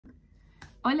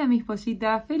Hola mis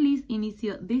pollitas, feliz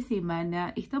inicio de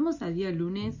semana. Estamos al día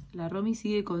lunes, la Romy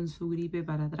sigue con su gripe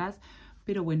para atrás,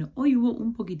 pero bueno, hoy hubo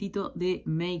un poquitito de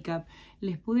make-up.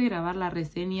 Les pude grabar la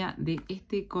reseña de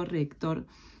este corrector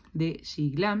de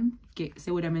Glam, que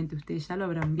seguramente ustedes ya lo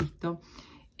habrán visto.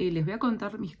 Les voy a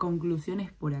contar mis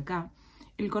conclusiones por acá.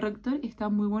 El corrector está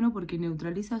muy bueno porque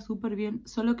neutraliza súper bien,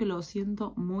 solo que lo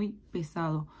siento muy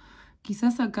pesado.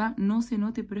 Quizás acá no se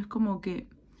note, pero es como que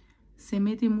se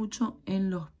mete mucho en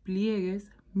los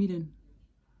pliegues, miren.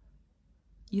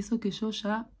 Y eso que yo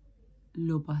ya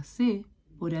lo pasé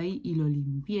por ahí y lo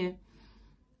limpié.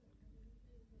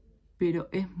 Pero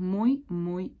es muy,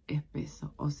 muy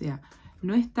espeso. O sea,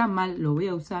 no está mal, lo voy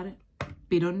a usar,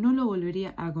 pero no lo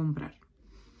volvería a comprar.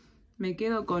 Me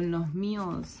quedo con los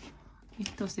míos,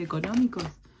 estos económicos.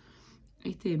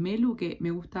 Este de Melu que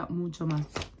me gusta mucho más.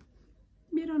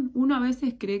 ¿Vieron? Uno a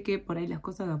veces cree que por ahí las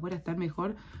cosas de afuera están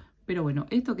mejor. Pero bueno,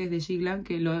 esto que es de Glam,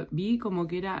 que lo vi como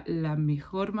que era la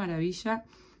mejor maravilla,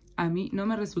 a mí no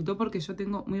me resultó porque yo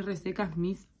tengo muy resecas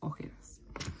mis ojeras.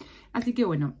 Así que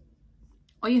bueno,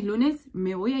 hoy es lunes,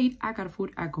 me voy a ir a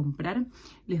Carrefour a comprar.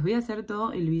 Les voy a hacer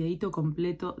todo el videito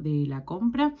completo de la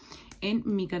compra en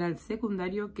mi canal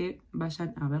secundario, que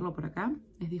vayan a verlo por acá.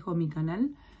 Les dejo mi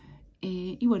canal.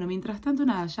 Y bueno, mientras tanto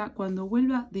nada, ya cuando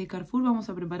vuelva de Carrefour vamos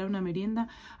a preparar una merienda.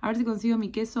 A ver si consigo mi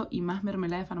queso y más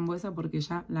mermelada de frambuesa porque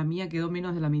ya la mía quedó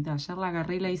menos de la mitad. Ayer la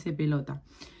agarré y la hice pelota.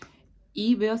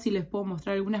 Y veo si les puedo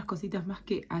mostrar algunas cositas más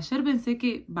que ayer pensé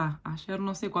que... ayer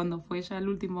no sé cuándo fue ya el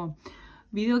último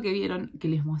video que vieron que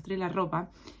les mostré la ropa.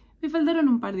 Me faltaron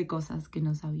un par de cosas que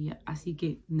no sabía. Así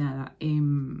que nada, les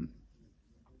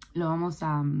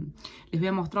voy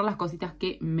a mostrar las cositas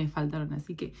que me faltaron.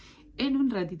 Así que en un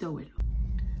ratito vuelvo.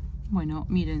 Bueno,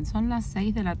 miren, son las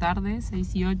 6 de la tarde,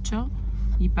 6 y 8,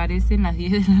 y parecen las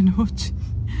 10 de la noche.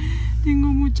 Tengo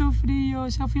mucho frío.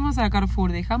 Ya fuimos a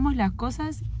Carrefour, dejamos las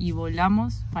cosas y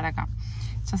volamos para acá.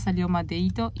 Ya salió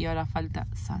Mateito y ahora falta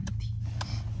Santi.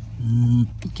 ¿Y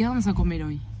qué vamos a comer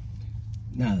hoy?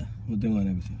 Nada, no tengo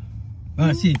ganas de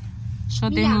cocinar. Sí.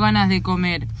 Yo tengo ganas de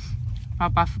comer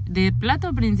de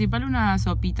plato principal una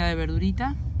sopita de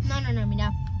verdurita. No,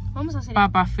 mirá. Vamos a hacer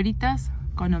papas fritas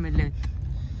con omelette.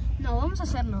 No, vamos a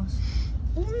hacernos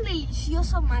un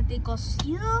delicioso mate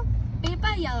cocido,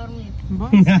 pepa y a dormir.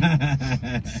 ¿Vos?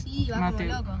 Sí, va como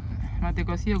loco. Mate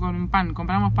cocido con un pan.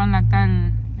 Compramos pan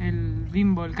lactal, el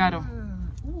Bimbo, el caro.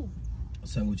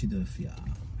 Sanguchito de fiado.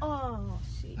 Oh,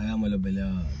 sí. Hagámoslo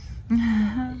pelado.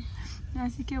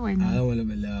 Así que bueno. Hagámoslo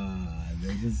pelado.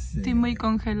 Estoy muy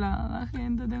congelada,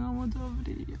 gente. Tengo mucho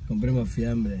frío. Compremos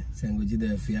fiambre, sanguchito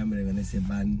de fiambre con ese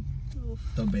pan.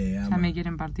 Tope de gama. Ya me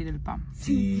quieren partir el pan.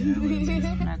 Sí,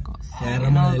 una cosa.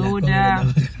 Agarramos no dura.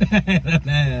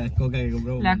 Las cocas que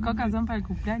compramos. Las cocas son para el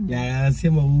cumpleaños. Ya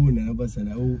hacemos una, no pasa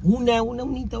nada. Una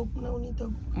unita.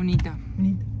 Unita.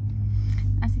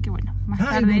 Así que bueno, más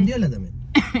tarde. Y bondiola también.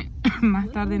 Más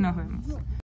tarde nos vemos.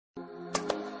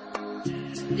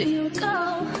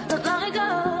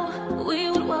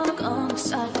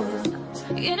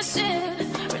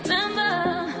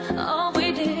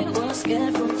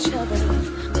 Scared from each other,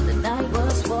 but the night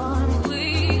was warm.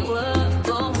 We were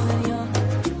going young.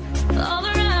 All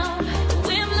around, the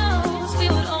wind blows. We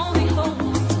would only hold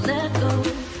on to let go.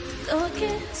 Blow a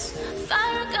kiss,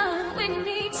 fire a gun. We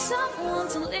need someone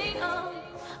to lean on.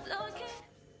 Blow a kiss.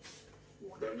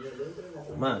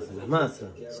 Las masas.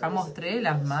 Ya mostré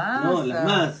las masas. No, las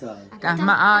masas.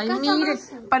 Ay, mire,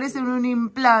 parecen un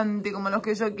implante como los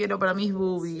que yo quiero para mis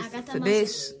boobies.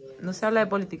 ¿Ves? No se habla de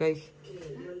política, dije.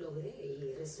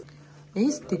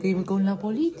 Que con la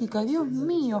política, Dios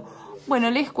mío.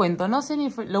 Bueno, les cuento, no sé ni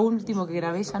lo último que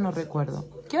grabé, ya no recuerdo.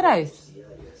 ¿Qué hora es?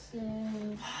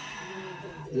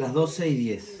 Las 12 y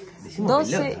 10.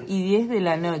 12 y 10 de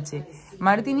la noche.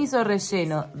 Martín hizo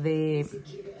relleno de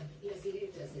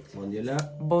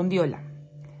bondiola,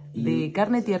 de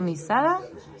carne tiernizada,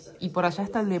 y por allá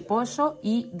está el de pollo,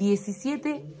 y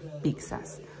 17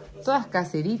 pizzas. Todas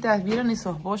caseritas, ¿vieron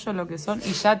esos bollos lo que son?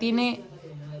 Y ya tiene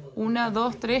 1,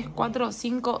 2, 3, 4,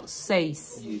 5,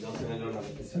 6.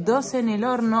 12 en el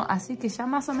horno, así que ya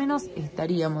más o menos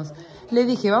estaríamos. Le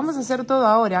dije, vamos a hacer todo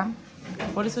ahora.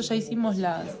 Por eso ya hicimos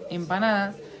las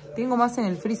empanadas. Tengo más en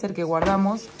el freezer que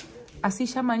guardamos. Así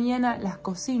ya mañana las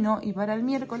cocino y para el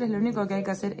miércoles lo único que hay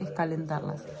que hacer es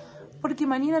calentarlas. Porque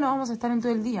mañana no vamos a estar en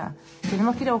todo el día.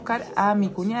 Tenemos que ir a buscar a mi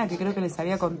cuñada, que creo que les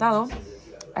había contado,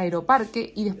 a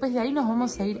Aeroparque. Y después de ahí nos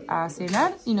vamos a ir a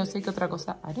cenar y no sé qué otra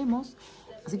cosa haremos.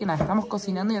 Así que nada, estamos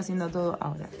cocinando y haciendo todo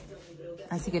ahora.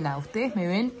 Así que nada, ustedes me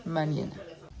ven mañana.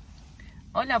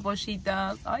 Hola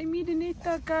pollitas. Ay, miren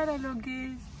esta cara lo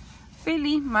que es.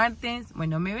 Feliz martes.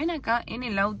 Bueno, me ven acá en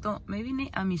el auto. Me vine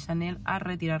a Millanel a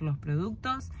retirar los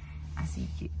productos. Así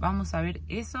que vamos a ver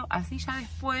eso. Así ya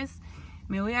después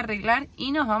me voy a arreglar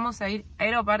y nos vamos a ir a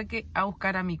Aeroparque a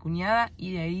buscar a mi cuñada.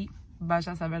 Y de ahí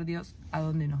vaya a saber Dios a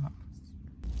dónde nos vamos.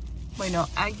 Bueno,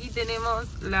 aquí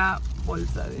tenemos la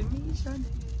bolsa de Millanel.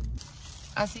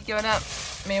 Así que ahora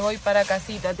me voy para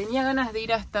casita. Tenía ganas de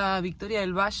ir hasta Victoria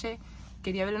del Valle.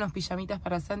 Quería ver unos pijamitas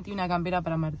para Santi y una campera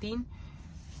para Martín.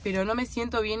 Pero no me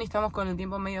siento bien y estamos con el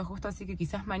tiempo medio justo, así que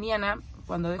quizás mañana,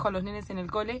 cuando dejo a los nenes en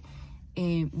el cole,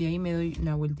 de ahí me doy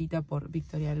una vueltita por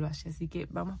Victoria del Valle. Así que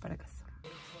vamos para casa.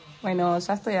 Bueno,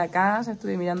 ya estoy acá, ya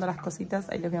estuve mirando las cositas,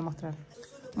 ahí les voy a mostrar.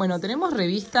 Bueno, tenemos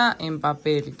revista en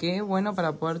papel, que es bueno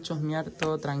para poder chusmear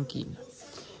todo tranquilo.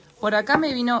 Por acá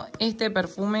me vino este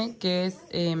perfume que es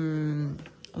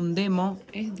un demo,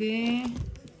 es de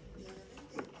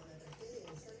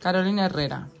Carolina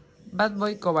Herrera. Bad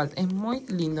Boy Cobalt, es muy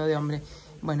lindo de hombre.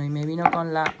 Bueno, y me vino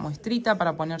con la muestrita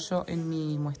para poner yo en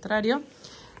mi muestrario.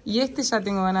 Y este ya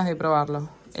tengo ganas de probarlo.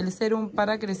 El serum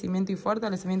para crecimiento y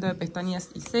fortalecimiento de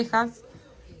pestañas y cejas,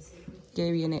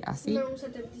 que viene así. Un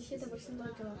 77%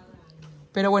 de trabajo.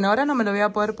 Pero bueno, ahora no me lo voy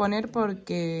a poder poner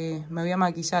porque me voy a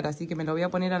maquillar, así que me lo voy a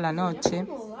poner a la noche.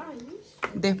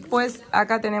 Después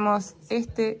acá tenemos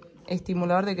este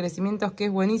estimulador de crecimientos que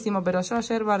es buenísimo, pero yo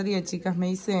ayer bardié, chicas,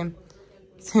 me hice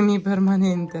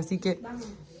semipermanente, así que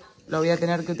lo voy a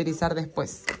tener que utilizar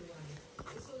después.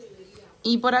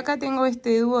 Y por acá tengo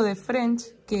este dúo de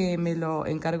French que me lo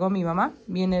encargó mi mamá.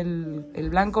 Viene el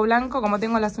blanco blanco, como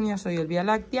tengo las uñas yo, y el Vía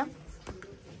Láctea.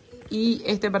 Y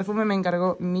este perfume me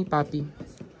encargó mi papi.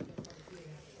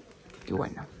 Y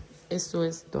bueno, eso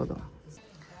es todo.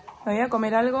 Me voy a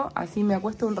comer algo, así me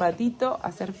acuesto un ratito a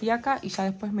hacer fiaca y ya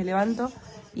después me levanto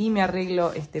y me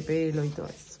arreglo este pelo y todo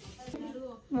eso.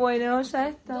 Bueno, ya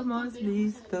estamos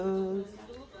listos.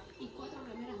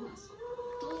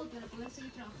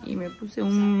 Y me puse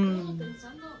un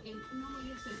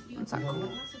saco.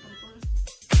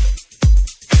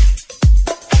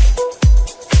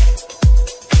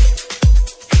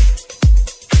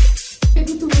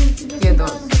 Quietos,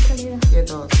 quietos,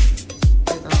 quietos.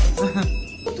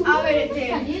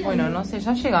 Bueno, no sé,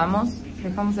 ya llegamos.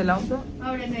 Dejamos el auto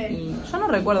y yo no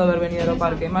recuerdo haber venido a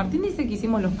Aeroparque. Martín dice que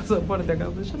hicimos los pasaportes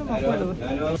acá, pero yo no me acuerdo.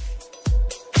 Claro.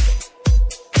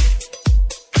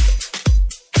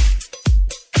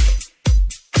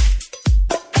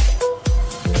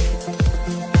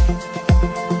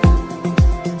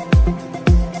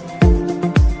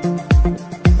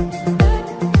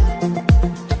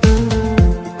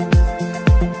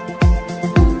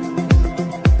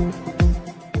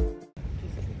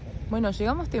 Bueno,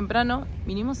 llegamos temprano,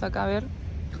 vinimos acá a ver,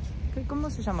 ¿cómo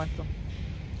se llama esto?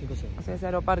 ¿Qué cosa? O sea, es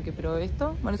Aeroparque, pero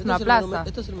esto, bueno, es Esto una es plaza.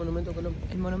 Esto es el monumento a Colón.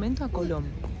 El monumento a Colón.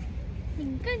 Me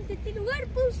encanta este lugar,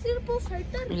 puedo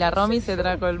saltar. Y la Romy se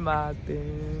trajo el mate.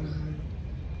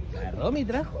 ¿La Romy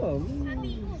trajo?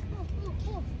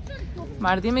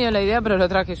 Martín me dio la idea, pero lo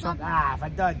traje yo. Ah,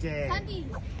 fantoche. Santi.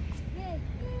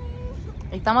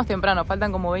 Estamos temprano,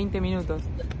 faltan como 20 minutos.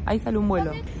 Ahí sale un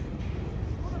vuelo.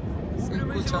 Se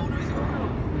escucha.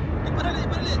 Disparale,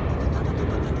 disparale.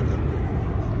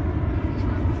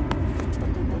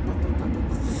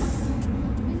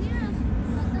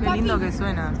 Qué lindo que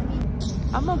suena.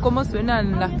 Amo cómo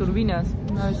suenan las turbinas.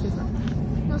 Una belleza.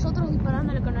 Nosotros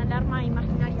disparándole con el arma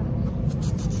imaginaria.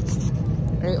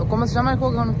 ¿Cómo se llama el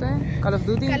juego con ustedes? ¿Call of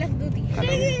Duty? Call of Duty.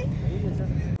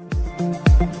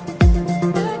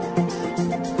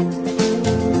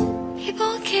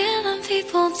 People killing,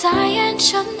 people dying,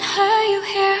 shouldn't hurt you,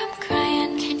 hear them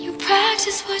crying. Can you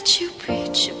practice what you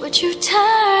preach? Would you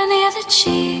turn the other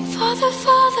cheek? Father,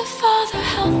 Father, Father,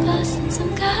 help us and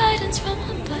some guidance from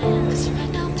above. 'Cause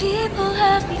right now people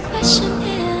have me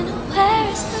questioning,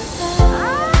 where is the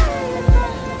love?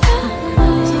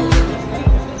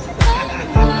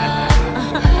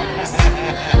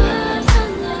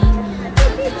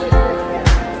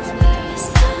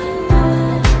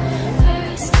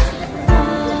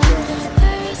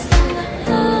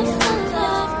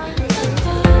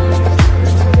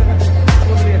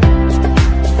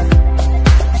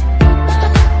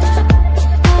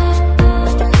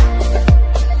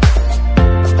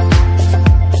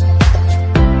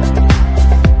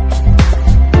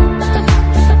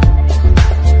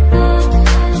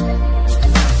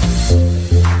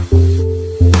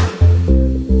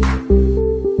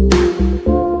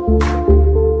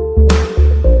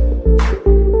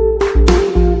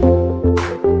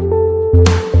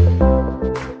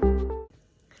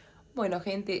 Bueno,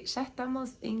 gente, ya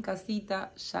estamos en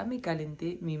casita. Ya me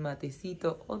calenté mi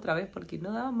matecito otra vez porque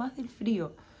no daba más del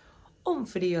frío. Un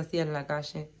frío hacía en la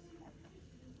calle.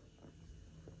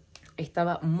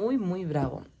 estaba muy, muy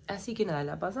bravo. Así que nada,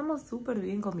 la pasamos súper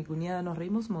bien con mi cuñada, nos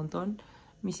reímos un montón.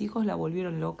 Mis hijos la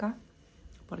volvieron loca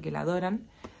porque la adoran.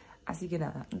 Así que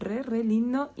nada, re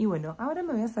lindo. Y bueno, ahora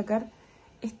me voy a sacar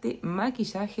este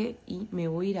maquillaje y me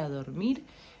voy a ir a dormir.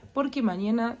 Porque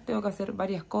mañana tengo que hacer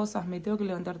varias cosas, me tengo que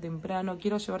levantar temprano.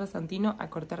 Quiero llevar a Santino a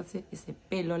cortarse ese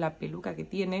pelo, la peluca que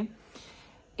tiene.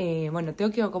 Bueno,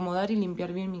 tengo que acomodar y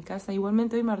limpiar bien mi casa.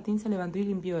 Igualmente hoy Martín se levantó y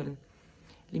limpió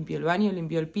el baño,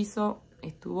 limpió el piso,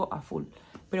 estuvo a full.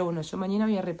 Pero bueno, yo mañana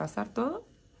voy a repasar todo.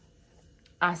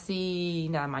 Así,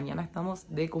 nada, mañana estamos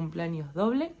de cumpleaños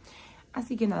doble.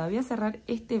 Así que nada, voy a cerrar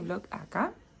este vlog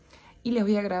acá. Y les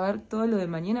voy a grabar todo lo de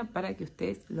mañana para que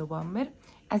ustedes lo puedan ver.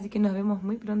 Así que nos vemos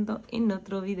muy pronto en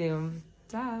otro video.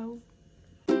 Chao.